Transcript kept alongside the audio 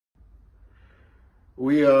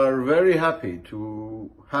We are very happy to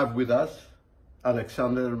have with us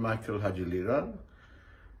Alexander-Michael Hadjilyra,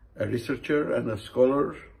 a researcher and a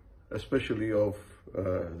scholar, especially of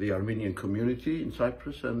the Armenian community in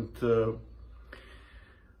Cyprus. And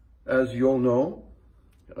as you all know,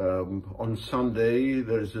 on Sunday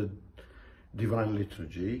there is a divine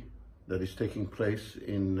liturgy that is taking place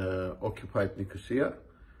in occupied Nicosia.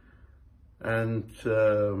 And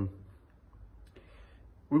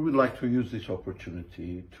we would like to use this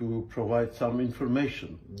opportunity to provide some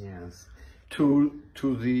information to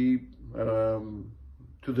the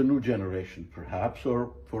new generation, perhaps,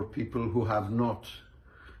 or for people who have not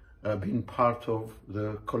been part of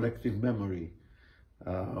the collective memory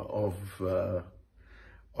of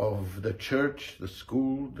the church, the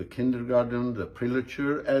school, the kindergarten, the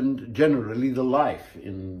prelature, and generally the life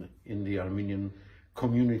in the Armenian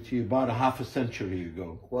community about half a century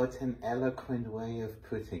ago. What an eloquent way of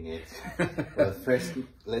putting it. Well, first,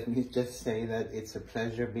 let me just say that it's a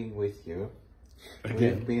pleasure being with you. Again.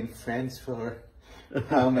 We've been friends for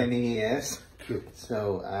how many years? True.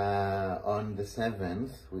 So, on the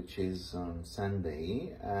 7th, which is on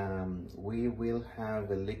Sunday, we will have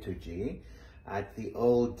a liturgy at the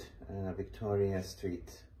old Victoria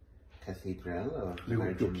Street Cathedral of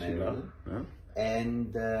Virgin Mary.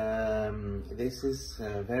 And this is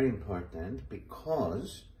very important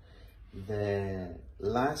because the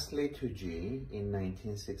last liturgy in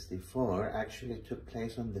 1964 actually took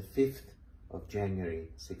place on the 5th of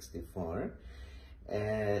January 64.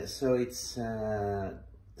 So it's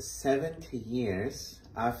 70 years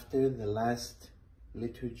after the last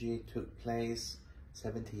liturgy took place,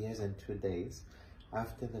 70 years and 2 days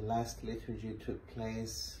after the last liturgy took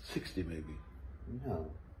place. 60 maybe. No.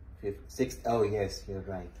 6, oh yes, you're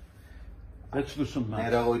right. Let's do some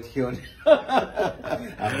math.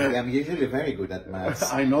 I'm usually very good at maths.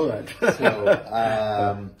 I know that. So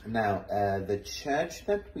now the church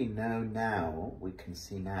that we know now, we can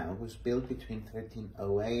see now, was built between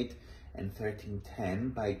 1308 and 1310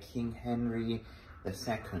 by King Henry II,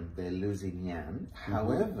 the Lusignan.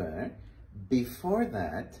 However, before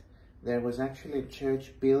that, there was actually a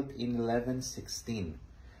church built in 1116.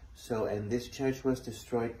 So, and this church was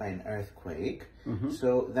destroyed by an earthquake,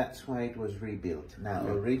 so that's why it was rebuilt. Now,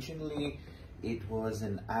 originally, it was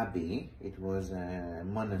an abbey, it was a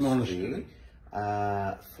monastery.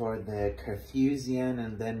 For the Carthusian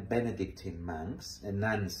and then Benedictine nuns,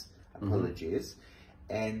 apologies.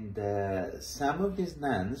 And some of these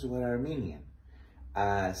nuns were Armenian,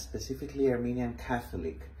 specifically Armenian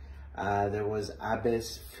Catholic. There was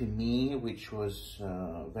Abbess Fimi, which was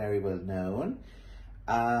very well known.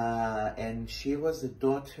 And she was the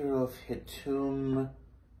daughter of Hetum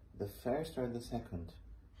the first or the second.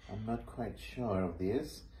 I'm not quite sure of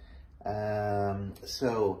this.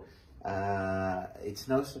 So it's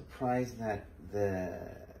no surprise that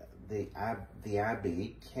the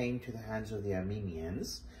abbey came to the hands of the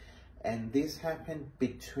Armenians, and this happened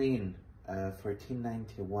between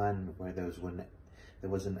 1491, where there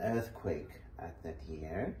was an earthquake at that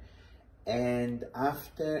year, and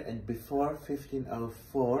after and before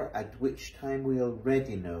 1504, at which time we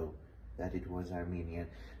already know that it was Armenian.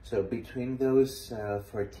 So between those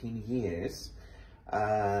 14 years,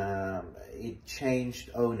 it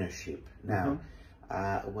changed ownership. Now,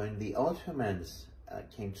 when the Ottomans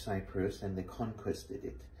came to Cyprus and they conquered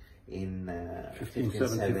it in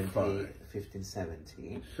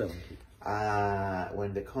 1570,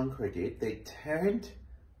 when they conquered it, they turned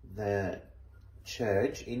the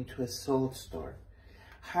church into a salt store.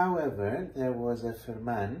 However, there was a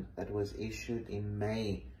firman that was issued in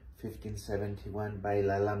May 1571 by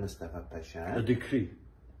Lala Mustafa Pasha. A decree.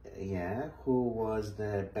 Yeah, who was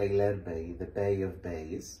the Beyler Bey, the Bey of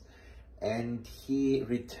Beys, and he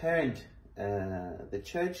returned the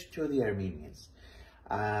church to the Armenians.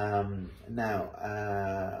 Now,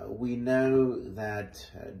 we know that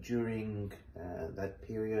during that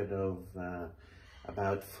period of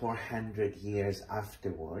about 400 years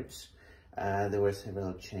afterwards, there were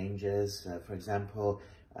several changes. For example,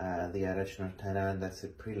 the Araç Nortaran, that's a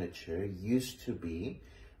prelature, used to be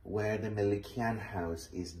where the Melikian house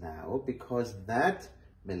is now, because that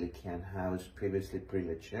Melikian house, previously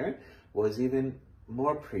prelature, was even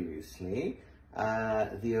more previously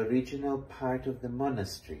the original part of the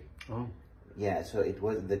monastery. Oh. Yeah, so it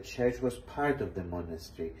was, the church was part of the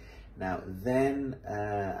monastery. Now, then,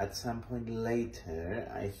 at some point later,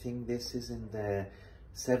 I think this is in the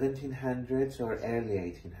 1700s or early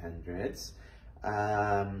 1800s,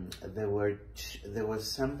 there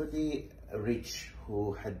was somebody rich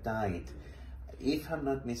who had died. If I'm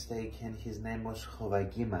not mistaken, his name was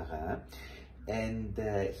Gibrahayer, and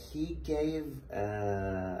he gave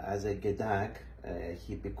as a gedag,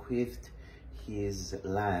 he bequeathed his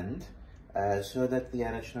land so that the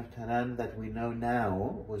Araç Nurtaran that we know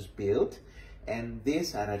now was built, and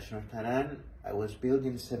this Araç Nurtaran was built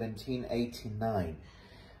in 1789.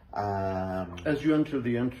 As you enter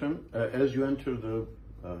the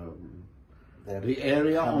the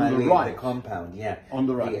area on the right, the compound, yeah, on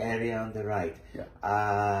the right, the area on the right. Yeah.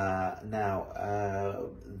 Now,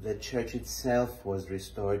 the church itself was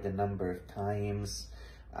restored a number of times,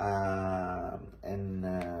 and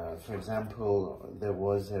for example, there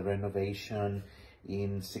was a renovation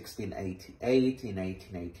in 1688, in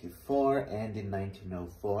 1884, and in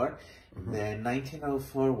 1904. Mm-hmm. The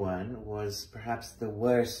 1904 one was perhaps the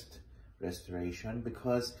worst restoration,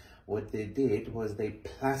 because what they did was they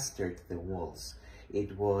plastered the walls.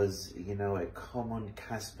 It was, you know, a common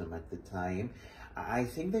custom at the time. I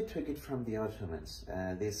think they took it from the Ottomans,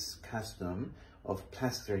 this custom of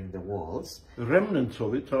plastering the walls. The remnants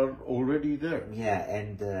of it are already there. Yeah,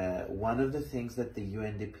 and one of the things that the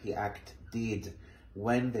UNDP Act did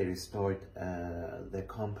when they restored the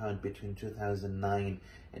compound between 2009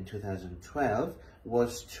 and 2012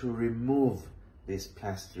 was to remove this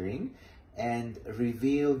plastering and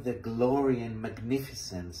reveal the glory and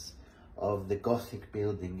magnificence of the Gothic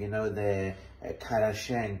building. You know, the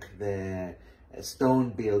Karashenk, the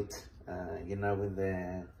stone-built, you know,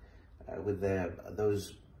 with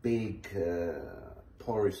those big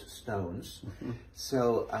porous stones. Mm-hmm.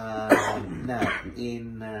 So now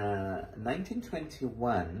in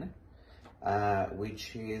 1921,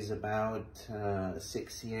 which is about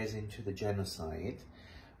 6 years into the genocide,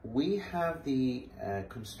 we have the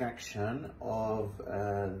construction of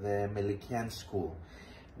the Melikian school.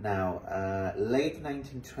 Now, late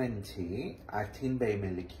 1920, Artin Bey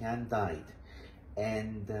Melikian died,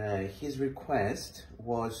 and his request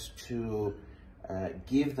was to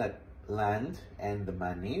give that land and the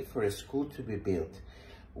money for a school to be built.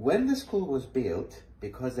 When the school was built,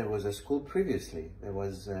 because there was a school previously, there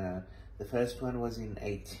was the first one was in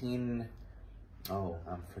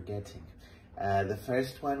the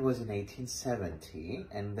first one was in 1870,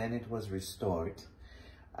 and then it was restored.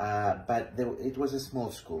 But it was a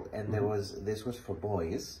small school, and this was for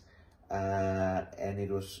boys, and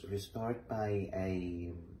it was restored by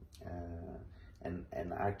an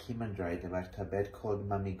archimandrite of Artabet called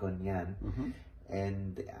Mamigonian.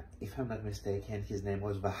 And if I'm not mistaken, his name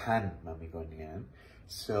was Vahan Mamigonian.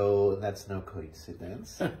 So that's no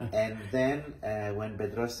coincidence. And then when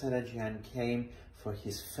Bedros Saragian came for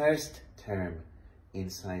his first term in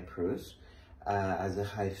Cyprus as a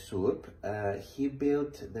high surp, he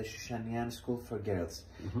built the Shushanian School for Girls.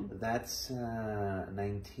 That's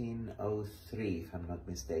 1903, if I'm not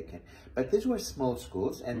mistaken. But these were small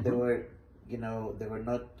schools, and they were, you know, they were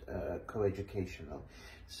not co-educational.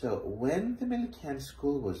 So when the Melikian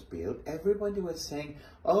school was built, everybody was saying,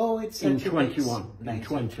 "Oh, it's such a big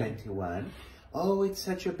 1921. Oh, it's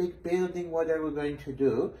such a big building. What are we going to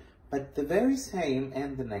do?" But the very same,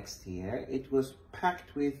 and the next year, it was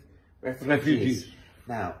packed with refugees.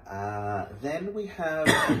 Now, then we have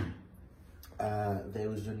the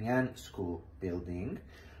Uzunian school building,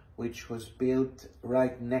 which was built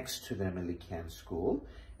right next to the Melikian school,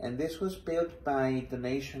 and this was built by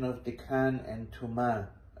donation of Dikan and Tuma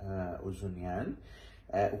Uzunian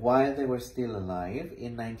while they were still alive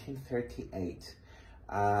in 1938.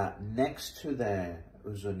 Next to the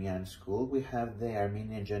Uzunian school, we have the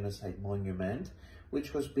Armenian Genocide Monument,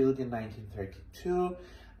 which was built in 1932.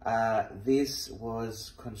 This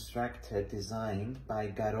was designed by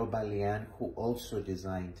Garo Balian, who also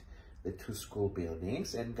designed the two school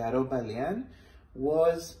buildings, and Garo Balian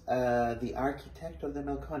was the architect of the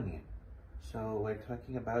Melkonian. So we're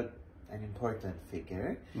talking about an important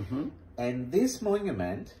figure. And this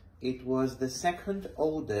monument, it was the second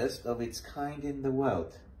oldest of its kind in the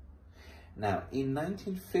world. Now, in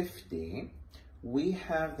 1950, we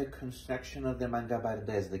have the construction of the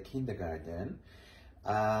Mangabardes, the kindergarten.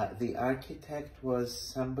 The architect was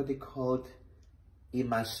somebody called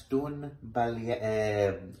Imastun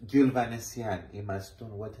Gülvanesian. Imastun,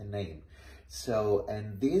 what a name. So,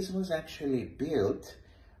 and this was actually built,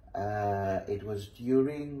 it was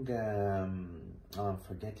during, I'm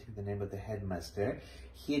forgetting the name of the headmaster.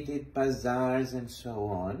 He did bazaars and so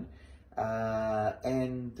on,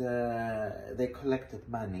 and they collected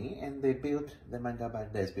money and they built the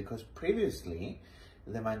Mangabardes, because previously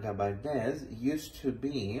the Mangabardes used to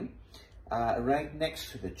be right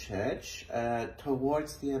next to the church,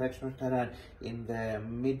 towards the Araç Nurtaran, in the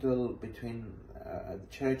middle between the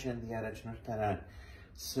church and the Araç Nurtaran.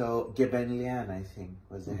 So Gebenlian, I think,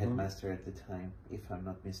 was the headmaster at the time, if I'm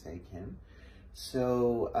not mistaken.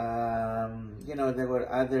 So, you know, there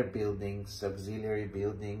were other buildings, auxiliary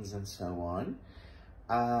buildings and so on.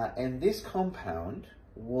 And this compound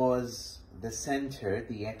was the center,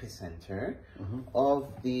 the epicenter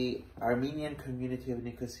of the Armenian community of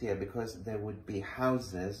Nicosia, because there would be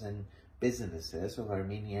houses and businesses of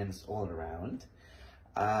Armenians all around.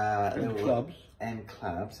 And clubs. And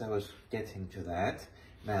clubs, I was getting to that.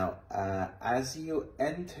 Now, as you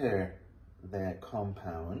enter the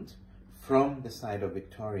compound from the side of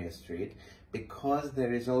Victoria Street, because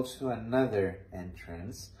there is also another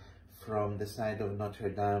entrance from the side of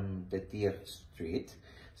Notre-Dame-de-Dieu Street.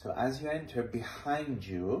 So as you enter, behind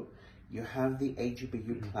you, you have the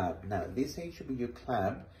AGBU club. Now, this AGBU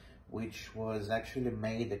club, which was actually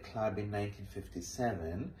made a club in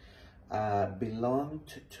 1957,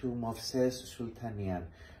 belonged to Movses Sultanian.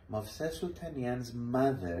 Movses Sultanian's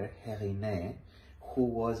mother, Herine, who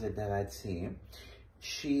was a Daratsi,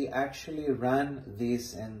 she actually ran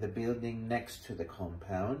this and the building next to the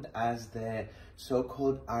compound as the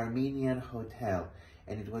so-called Armenian Hotel.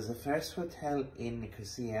 And it was the first hotel in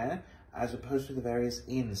Nicosia, as opposed to the various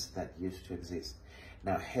inns that used to exist.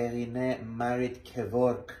 Now, Herine married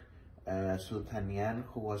Kevork Sultanian,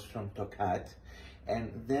 who was from Tokat,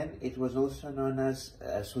 and then it was also known as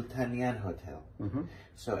Sultanian Hotel.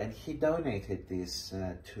 So, and he donated this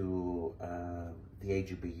to the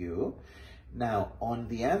AGBU. Now, on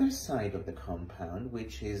the other side of the compound,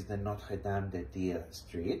 which is the Notre-Dame-de-Dieu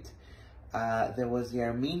Street, there was the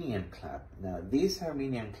Armenian Club. Now, this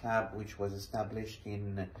Armenian Club, which was established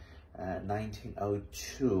in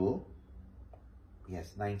 1902,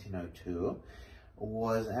 yes, 1902,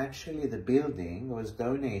 was actually, the building was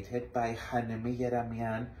donated by Hanemi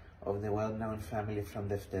Yeramian of the well-known family from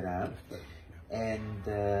Deftera. And,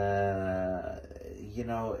 you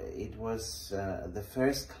know, it was the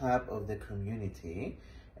first club of the community,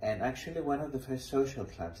 and actually one of the first social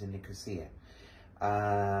clubs in Nicosia.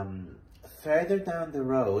 Further down the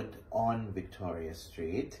road on Victoria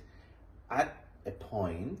Street, at a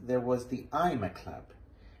point, there was the Ima Club.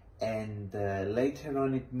 And later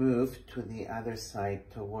on it moved to the other side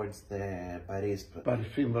towards the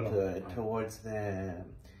towards the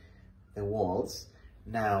walls.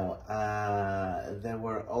 Now, there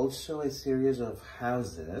were also a series of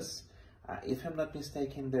houses, if I'm not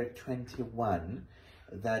mistaken, there are 21,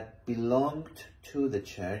 that belonged to the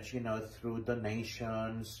church, you know, through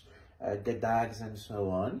donations, gedags and so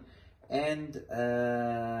on. And,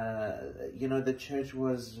 you know, the church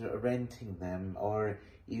was renting them or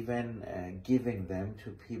even giving them to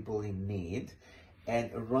people in need.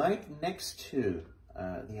 And right next to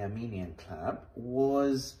the Armenian Club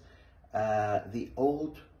was the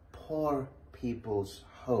old poor people's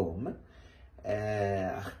home,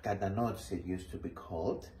 Kadanots it used to be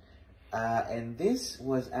called, and this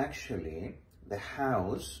was actually the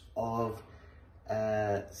house of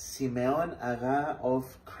Simeon Aga of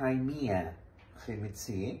Crimea,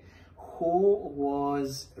 Chimitzi, who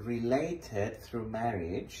was related through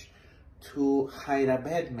marriage to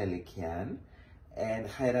Hayrabed Melikian, and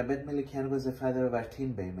Hayrabed Melikian was the father of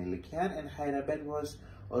Artin Bey Melikian, and Hayrabed was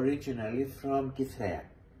originally from Githrea.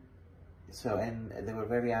 So, and they were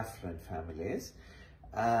very affluent families.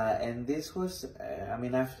 And this was, I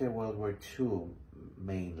mean, after World War II,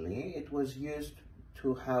 mainly, it was used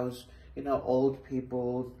to house, you know, old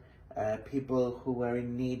people, people who were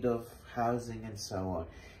in need of housing and so on.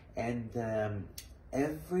 And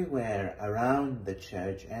everywhere around the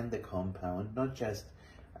church and the compound, not just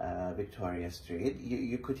Victoria Street,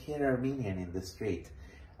 you could hear Armenian in the street.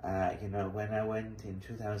 You know, when I went in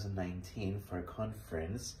 2019 for a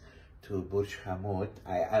conference to Burj Hamud,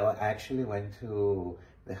 I actually went to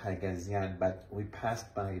the Hagazian, but we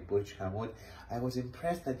passed by Burj Hamud. I was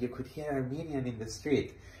impressed that you could hear Armenian in the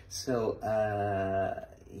street. So,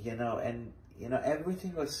 you know, and, you know,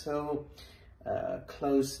 everything was so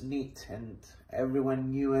close-knit, and everyone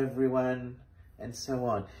knew everyone, and so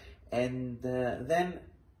on. And then...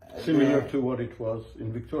 Similar to what it was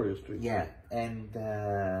in Victoria Street. Yeah, and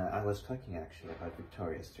I was talking actually about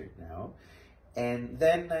Victoria Street now. And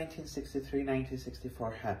then 1963,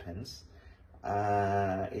 1964 happens.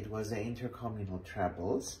 It was the intercommunal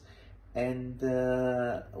troubles. And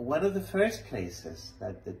one of the first places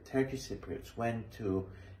that the Turkish Cypriots went to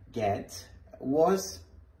get was,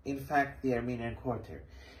 in fact, the Armenian Quarter.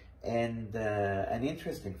 And an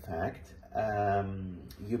interesting fact,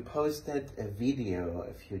 you posted a video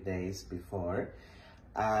a few days before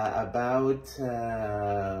about,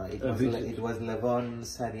 it was Levon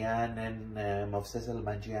Sarian and Movses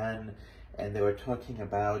Elmadjian, and they were talking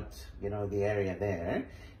about, you know, the area there.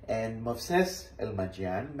 And Movses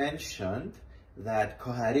Elmadjian mentioned that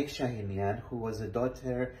Aynedjian, who was a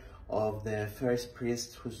daughter of the first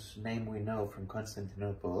priest whose name we know from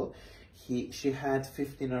Constantinople, she had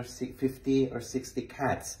 50 or 60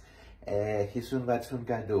 cats. Now,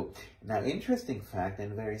 interesting fact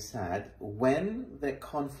and very sad, when the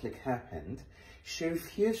conflict happened, she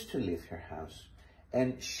refused to leave her house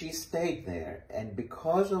and she stayed there. And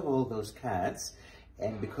because of all those cats,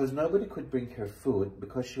 and because nobody could bring her food,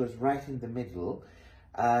 because she was right in the middle,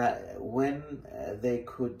 when they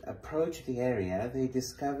could approach the area, they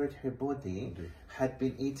discovered her body had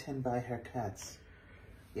been eaten by her cats.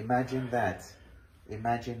 Imagine that.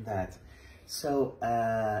 Imagine that. So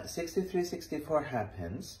 63-64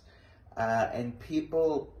 happens, and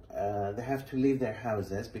people, they have to leave their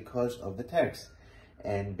houses because of the Turks,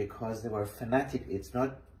 and because they were fanatic. It's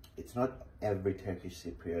not every Turkish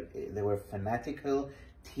Cypriot. They were fanatical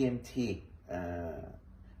TMT,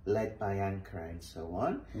 led by Ankara and so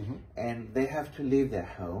on, and they have to leave their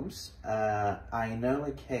homes. I know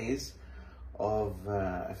a case of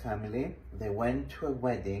a family. They went to a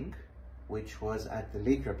wedding which was at the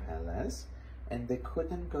Lidra Palace, and they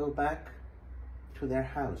couldn't go back to their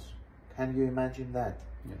house. Can you imagine that?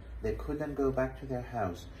 Yes. They couldn't go back to their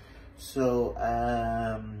house. So,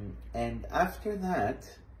 and after that,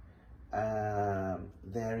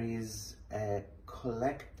 there is a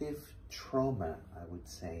collective trauma, I would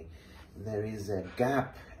say. There is a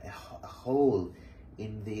gap, a hole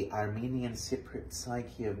in the Armenian Cypriot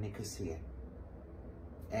psyche of Nicosia.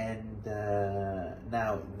 And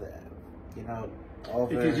now, you know,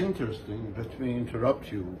 it is interesting, let me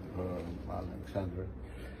interrupt you, Alexander,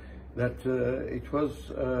 that it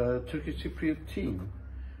was a Turkish Cypriot team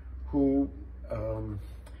who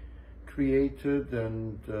created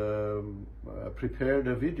and prepared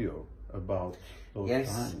a video about those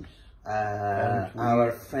times.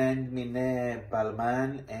 Our friend Mine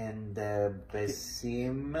Balman and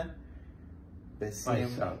Besim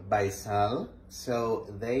Baysal. So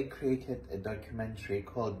they created a documentary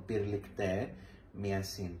called Birlikte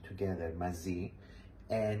Miasin, together, Mazi,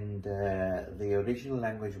 and the original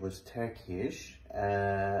language was Turkish,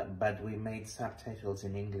 but we made subtitles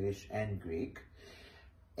in English and Greek,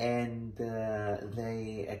 and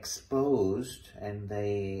they exposed and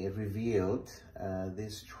they revealed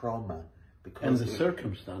this trauma. And the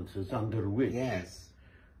circumstances under which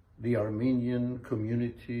the Armenian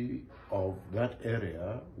community of that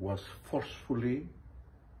area was forcefully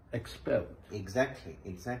expelled. Exactly.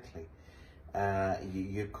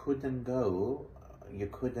 You couldn't go, you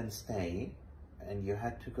couldn't stay, and you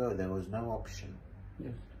had to go. There was no option.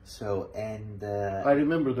 Yes. So, and I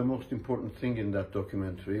remember the most important thing in that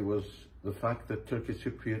documentary was the fact that Turkish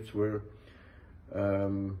Cypriots were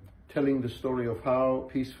telling the story of how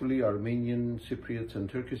peacefully Armenian Cypriots and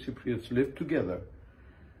Turkish Cypriots lived together,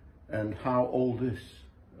 and how all this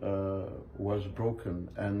was broken.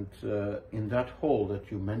 And in that hall that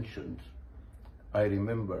you mentioned, I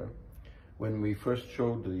remember when we first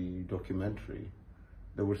showed the documentary,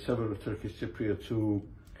 there were several Turkish Cypriots who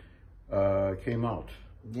came out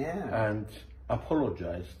and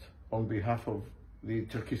apologized on behalf of the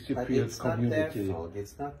Turkish Cypriot community. Not their fault.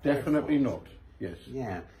 It's not definitely their fault. Not. Yes.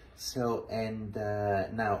 Yeah. So, and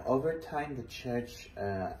now over time, the church,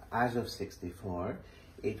 as of 64,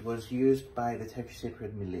 it was used by the Turkish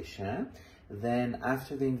Cypriot militia. Then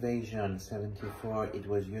after the invasion, 74, it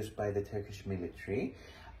was used by the Turkish military,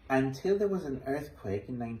 until there was an earthquake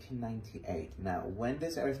in 1998. Now, when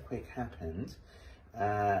this earthquake happened,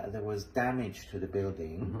 there was damage to the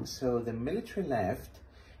building. So the military left,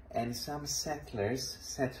 and some settlers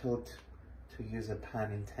settled, to use a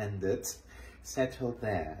pun intended, settled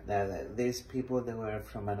there. Now, these people, they were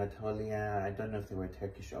from Anatolia. I don't know if they were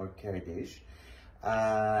Turkish or Kurdish.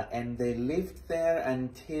 And they lived there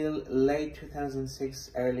until late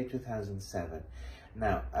 2006, early 2007.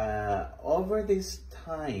 Now, over this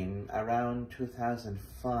time, around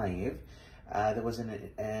 2005, there was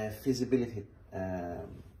a feasibility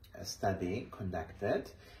study conducted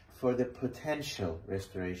for the potential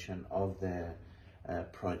restoration of the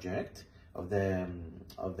project, of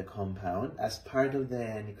the compound, as part of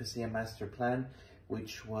the Nicosia Master Plan,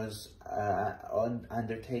 which was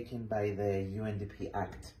undertaken by the UNDP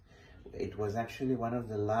Act. It was actually one of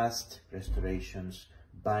the last restorations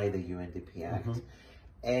by the UNDP Act.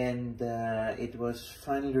 And it was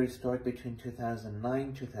finally restored between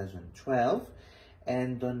 2009 2012.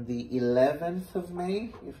 And on the 11th of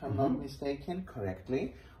May, if I'm not mistaken,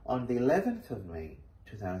 correctly, on the 11th of May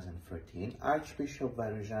 2014, Archbishop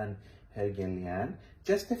Varujan Hergelian,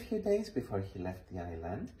 just a few days before he left the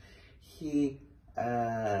island, he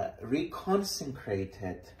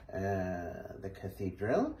reconsecrated the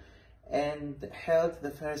cathedral, and held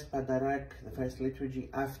the first Padarak, the first liturgy,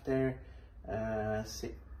 after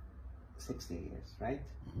 60 years, right?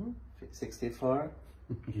 64?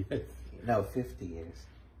 Yes. No, 50 years.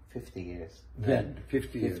 50 years. Then,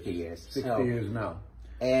 50 years. 50 years. 60 years now.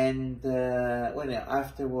 And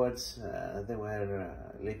afterwards, there were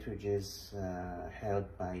liturgies held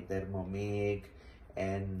by Dermomig,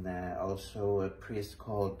 and also a priest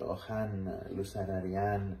called Ohan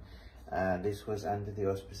Lusararian. This was under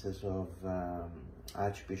the auspices of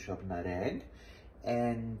Archbishop Nareg.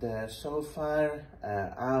 And so far,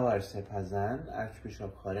 our Sepazan,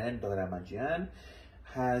 Archbishop Khoren Doramajyan,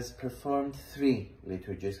 has performed 3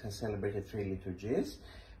 liturgies, has celebrated 3 liturgies.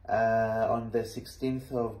 On the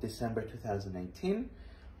 16th of December 2018,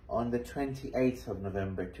 on the 28th of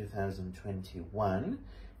November 2021,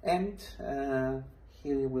 and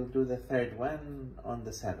he will do the 3rd one on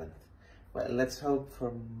the 7th. Well, let's hope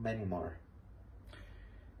for many more.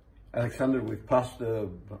 Alexander, we've passed the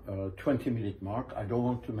 20-minute mark. I don't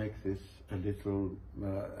want to make this a little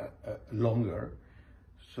longer,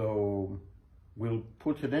 so we'll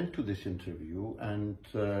put an end to this interview, and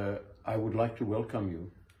I would like to welcome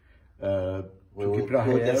you to Gibrahayer.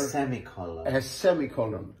 Put a semicolon. A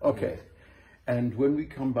semicolon, okay. And when we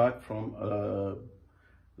come back from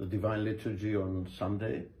the Divine Liturgy on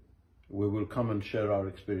Sunday, we will come and share our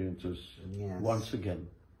experiences once again.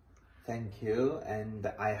 Thank you,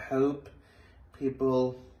 and I hope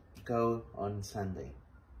people go on Sunday,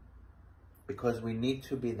 because we need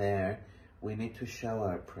to be there, we need to show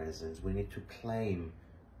our presence, we need to claim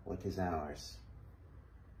what is ours.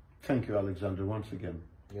 Thank you, Alexander, once again.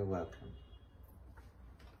 You're welcome.